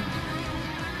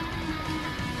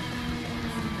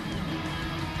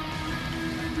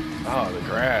 Oh, the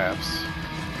grabs.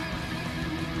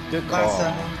 Good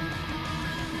call.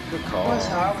 Good call.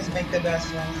 I always make the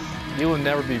best ones. You will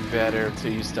never be better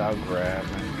until you stop grabbing.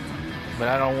 But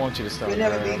I don't want you to stop You'll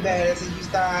grabbing. never be better until you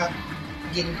stop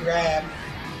getting grabbed.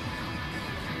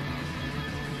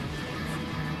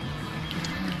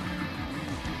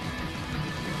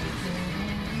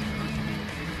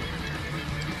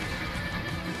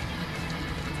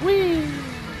 Wee!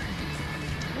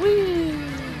 Wee!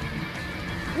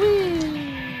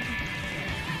 Wee!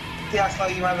 See how slow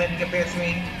you are letting compared to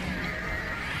me?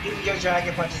 Even your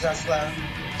dragon punches are slow.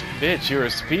 Bitch, you're a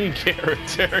speed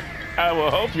character. I will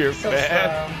hope you're so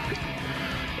fast.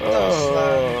 Slow. So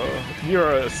slow.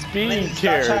 You're a speed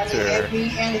character. Stop trying to hit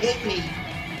me and hit me.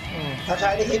 Stop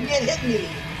trying to hit me and hit me.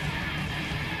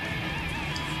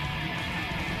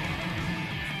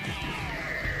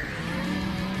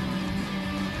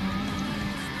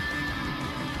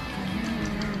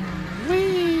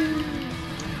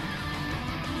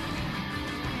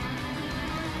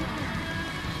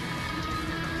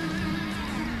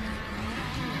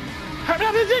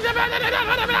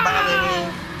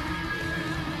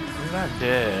 I'm not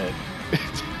dead.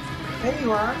 There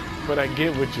you are. But I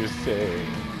get what you're saying.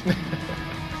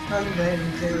 No, you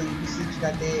didn't tell you. You said you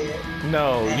got dead.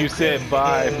 No, you said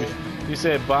bye. You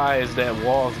said bye as that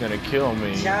wall's gonna kill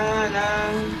me. No,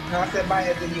 I said bye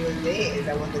after you was dead.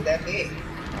 That wasn't that big.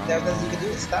 That was nothing you could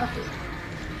do to stop it.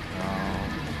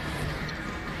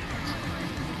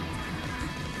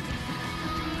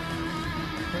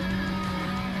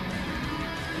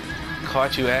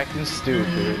 Caught you acting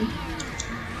stupid.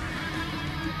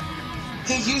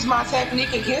 He used my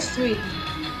technique against me.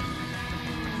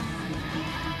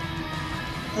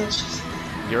 Interesting.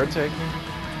 Your technique?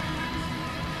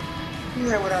 You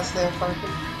heard what I said, Funky.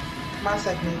 My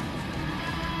technique.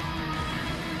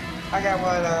 I got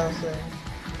one of those.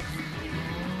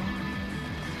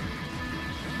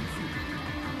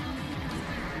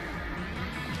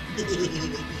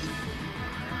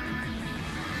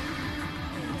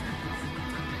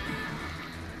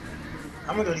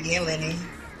 I'm gonna do it again, Lenny.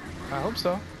 I hope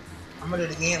so. I'm gonna do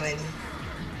it again, Lenny.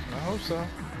 I hope so.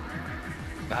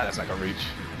 Nah, that's not gonna reach.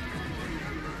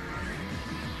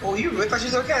 Oh, you really thought you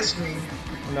was gonna catch me?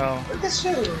 No. Look at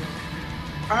you.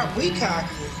 Aren't we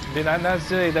cocky? Did I not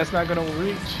say that's not gonna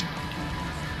reach?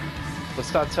 But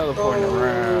stop teleporting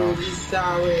around. Oh, you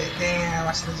saw it. Damn,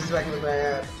 I should have just regular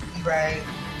grab. You right.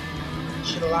 You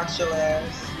should have locked your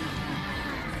ass.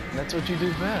 That's what you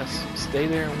do best. Stay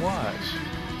there and watch.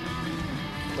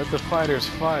 Let the fighters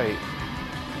fight.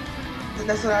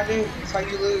 That's what I do. That's how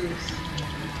you lose.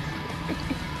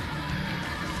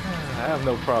 I have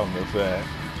no problem with that.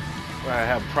 What I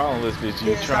have a problem with is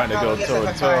you trying to go toe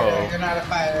to toe. You're not a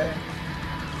fighter.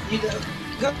 You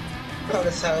go toe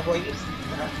to toe, boy. You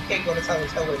can't go to toe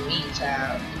with me,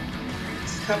 child.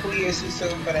 It's a couple years too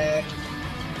soon for that.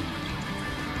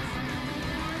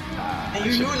 And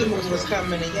you knew the move was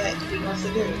coming, and yet you didn't know what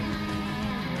to do.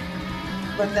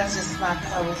 But that's just my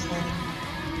powers, Lenny.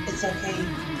 It's okay.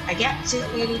 I got you,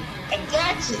 Lenny. I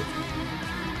got you.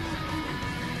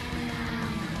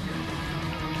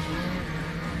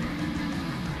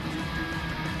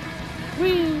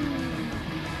 Whee!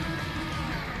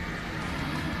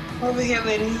 Over here,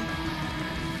 Lenny.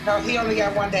 No, he only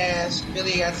got one dash.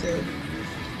 Billy got two.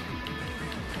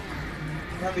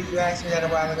 Remember you asked me that a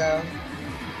while ago.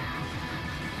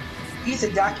 He's a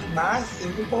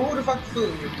Dakimasu. Who the fuck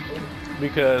food?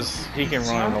 Because he can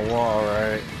run on the wall,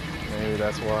 right? Maybe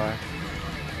that's why.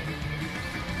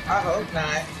 I hope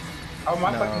not. Oh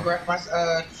my fucking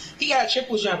he got a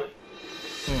triple jump.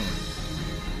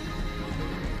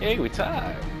 Hey, we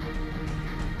tied.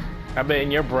 I bet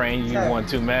in your brain you won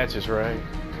 2 matches, right?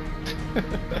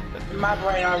 My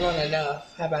brain don't run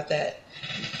enough. How about that?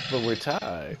 But we're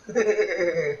tied.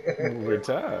 We're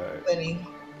tied. Lenny,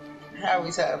 how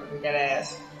we tied with that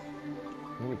ass?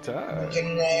 We're I'm tied.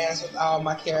 getting the ass with all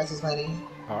my characters, Lenny.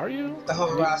 Are you? The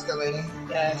whole roster, Lenny.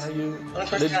 Yes. Are you? The only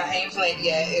person I ain't played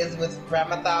yet is with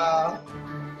Ramathal.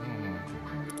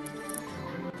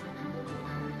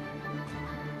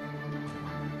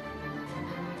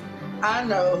 I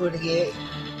know who to get.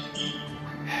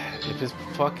 If it's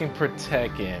fucking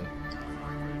Protecting,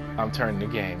 I'm turning the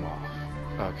game off.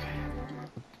 Okay.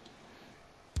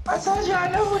 I told you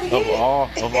I know who to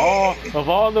get. Of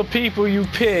all the people you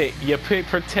pick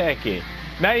Protecting.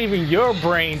 Not even your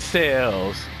brain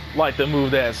cells like to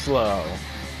move that slow.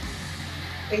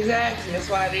 Exactly. That's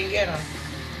why I didn't get him.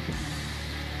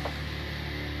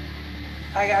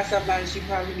 I got somebody she'd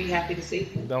probably be happy to see.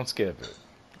 Don't skip it.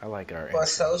 I like our Or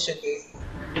so should be.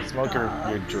 Smoke your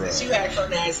drug. Since you act so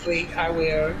nicely, I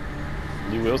will.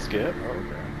 You will skip? Oh,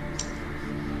 okay.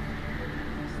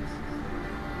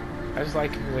 I just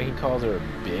like when he calls her a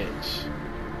bitch.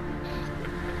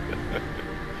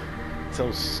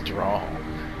 So strong.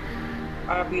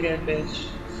 I'll be that bitch.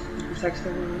 Text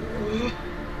her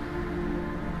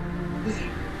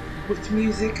with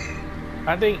music.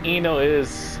 I think Eno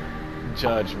is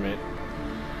Judgment.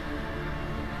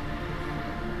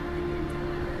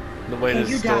 The way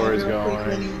this story's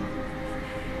going.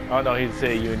 Oh no, he'd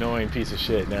say you annoying piece of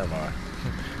shit. Never mind.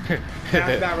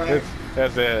 That's about right.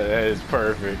 That is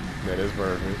perfect. That is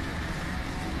perfect.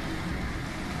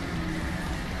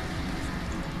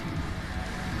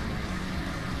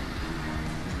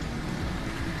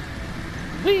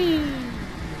 Whee!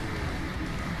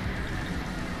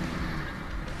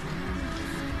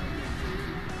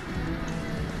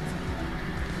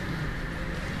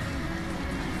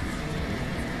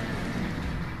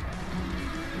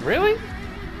 Really?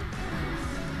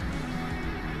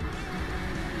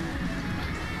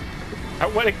 I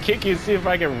want to kick you and see if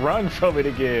I can run from it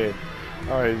again.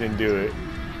 Oh, I didn't do it.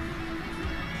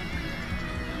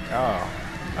 Oh,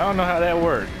 I don't know how that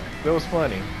worked. That was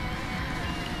funny.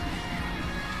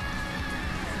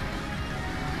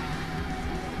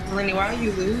 Lenny, why are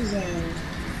you losing?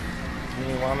 You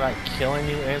mean, why I'm not killing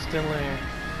you instantly?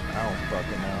 I don't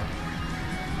fucking know.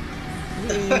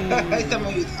 It's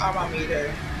gonna use all my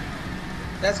meter.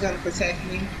 That's gonna protect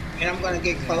me, and I'm gonna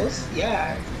get close.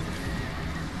 Yeah.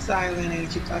 Sorry, Lenny, you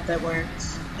thought that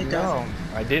works. It doesn't. No,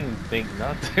 I didn't think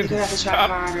nothing. You have to try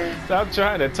harder. Stop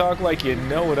trying to talk like you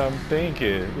know what I'm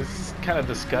thinking. This is kind of I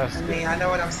disgusting. mean, I know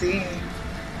what I'm seeing.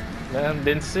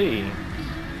 Didn't see.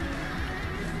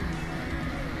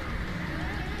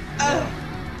 Oh.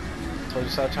 Told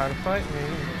you stop trying to fight me.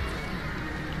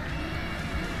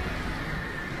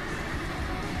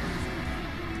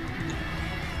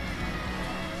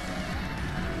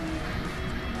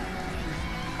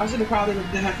 I should have probably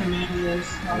looked at her command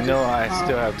list. No, I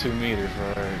still have 2 meters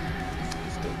for her.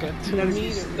 Still got 2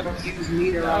 meters. Don't use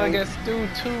meter, I right? got still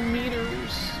 2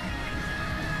 meters.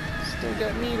 Still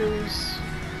got meters.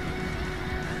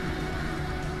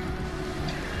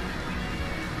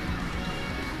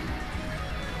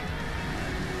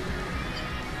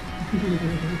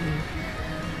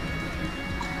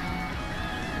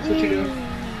 That's what you do.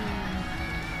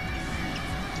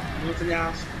 Nothing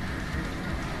else.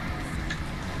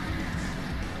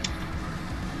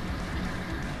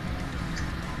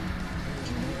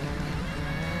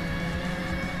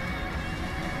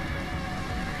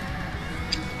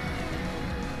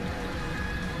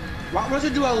 Why don't you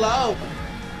do a low?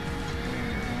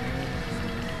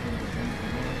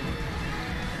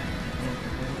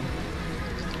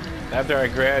 After I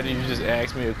grabbed you, you just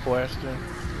asked me a question.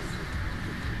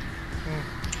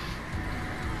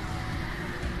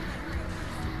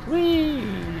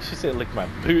 Whee! She said, lick my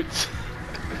boots.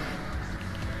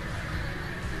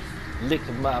 Lick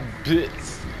my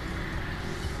boots.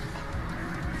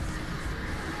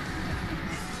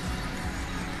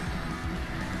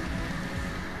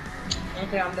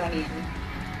 Okay, I'm done eating.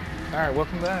 Alright,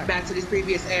 welcome back. Back to these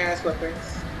previous ass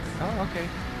whippers. Oh, okay.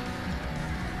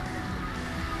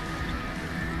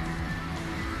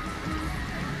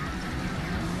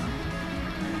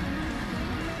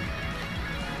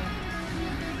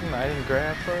 I didn't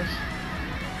grab first.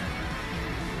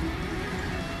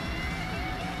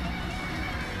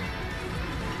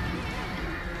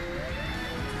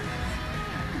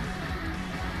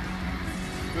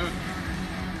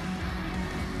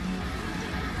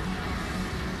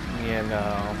 Yeah,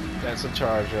 no, that's a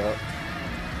charge up.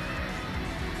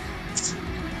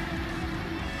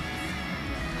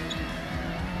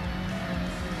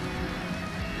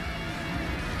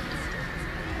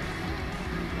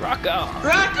 Rock on!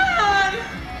 Rock on!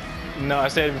 son? No, I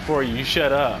said it before you. You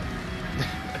shut up.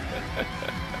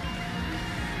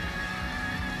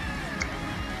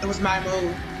 It was my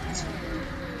move.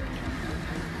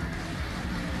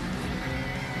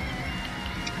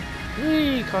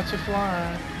 Whee! Caught you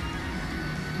flying.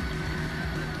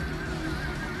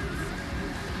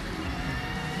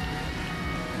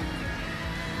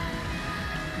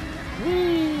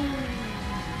 Whee!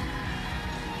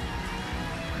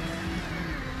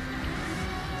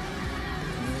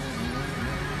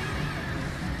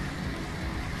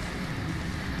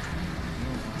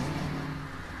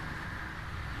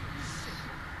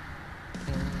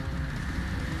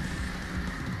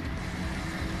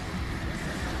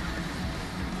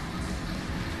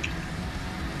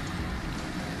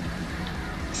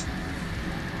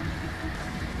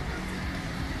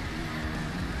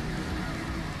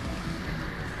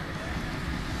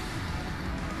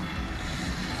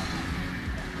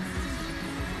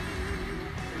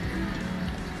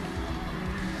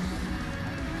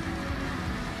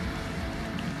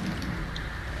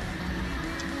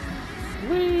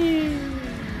 Whee!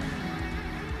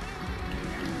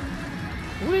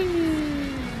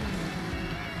 Whee!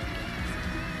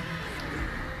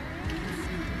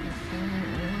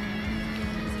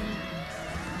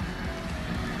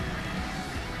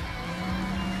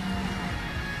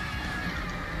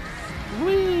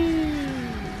 Whee!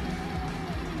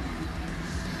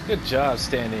 Good job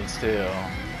standing still. You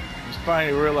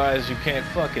finally realize you can't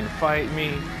fucking fight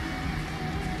me.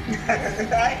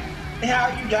 How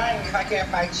are you dying if I can't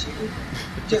fight you?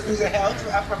 Just losing health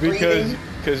for breathing?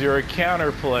 Because you're a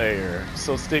counter player,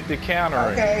 so stick to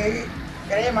countering. Okay.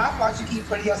 It ain't my fault you keep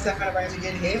putting yourself in a range of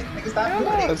getting hit. Nigga, stop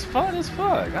doing it. It's fun as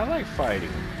fuck. I like fighting.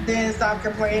 Then stop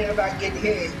complaining about getting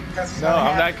hit. No,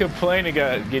 I'm not complaining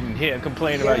about getting hit. I'm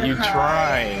complaining about you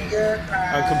trying. You're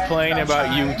crying. I'm complaining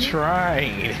about you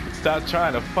trying. Stop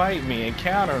trying to fight me and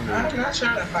counter me. I'm not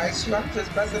trying to fight you. I'm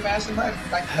just buzzing mashing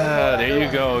buttons. Like, there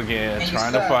you go again,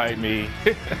 trying to fight me.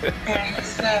 And you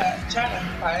stop trying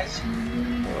to fight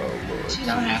you. Oh, Lord. You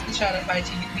don't have to try to fight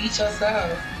you. You beat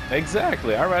yourself.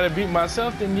 Exactly. I'd rather beat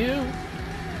myself than you.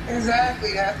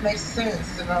 Exactly. That makes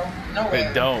sense. You know,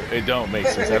 nowhere. It don't make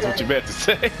sense. That's what you meant to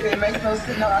say. It makes no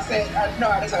sense. No, I said, no,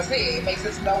 that's what I said. It makes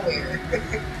sense nowhere.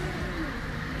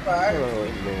 Right. Oh,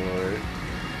 Lord.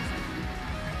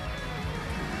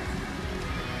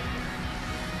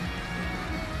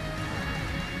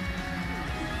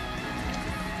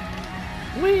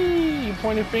 Whee! You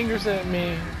pointing fingers at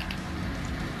me.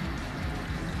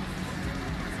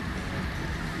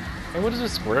 Hey, what does the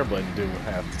square button do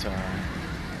half the time?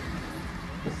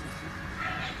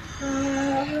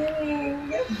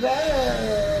 Get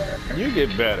better. You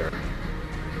get better.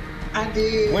 I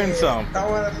did. Win something. I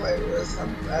want to play with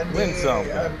something. I did. Win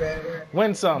something. I'm better.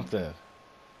 Win something.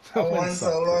 I won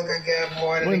so long I got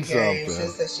more than Win the game. something.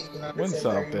 She said she can Win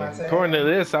something. my According to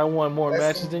this, I won more That's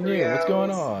matches than you. 3 What's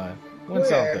going hours. on? Win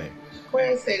something.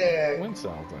 Where say that? Win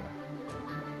something.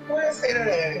 Where say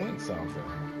that? Win something.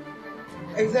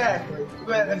 Exactly. You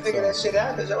better figure that shit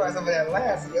out because your ass over there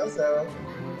laughing yourself.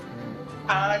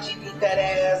 Angie beat that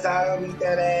ass. I don't beat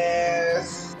that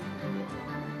ass.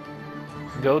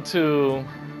 Go to...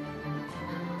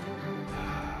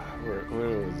 Where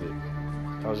was it?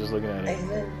 I was just looking at it.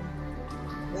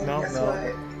 No.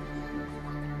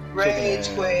 Rage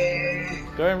quit.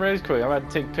 Go ahead and rage quit. I'm about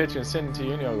to take a picture and send it to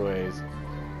you anyways.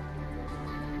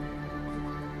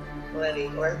 Lenny,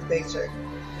 where's the picture?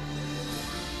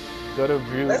 Go to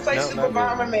view. Let's play Super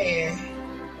Bomberman.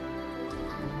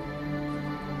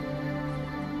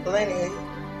 Lenny,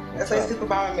 let's play Super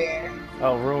Bomberman.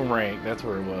 Oh, room rank. That's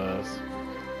where it was.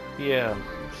 Yeah.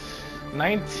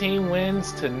 19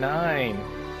 wins to 9.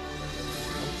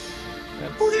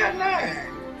 Who got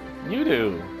 9? You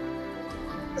do.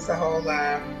 That's a whole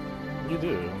lie. You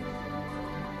do.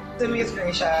 Send me a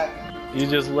screenshot. You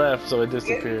just left, so it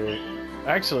disappeared.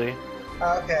 Actually.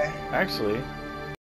 Okay. Actually.